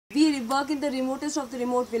work in the remotest of the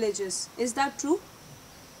remote villages. Is that true?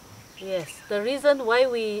 Yes, the reason why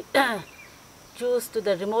we choose to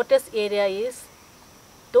the remotest area is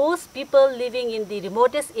those people living in the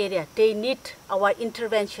remotest area, they need our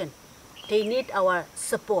intervention, they need our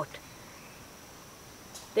support.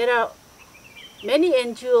 There are many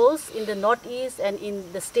NGOs in the northeast and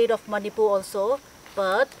in the state of Manipur also,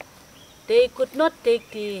 but they could not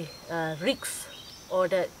take the risks or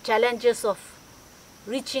the challenges of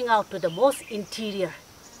reaching out to the most interior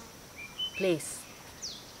place.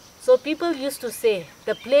 So people used to say,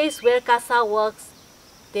 the place where CASA works,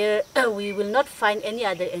 there we will not find any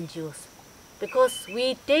other NGOs, because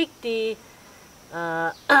we take the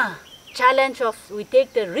challenge of, we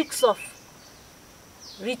take the risks of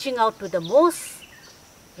reaching out to the most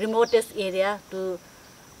remotest area.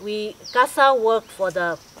 We CASA work for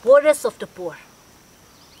the poorest of the poor.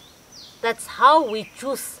 That's how we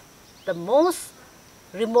choose the most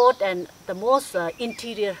remote and the most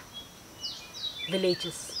interior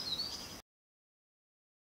villages.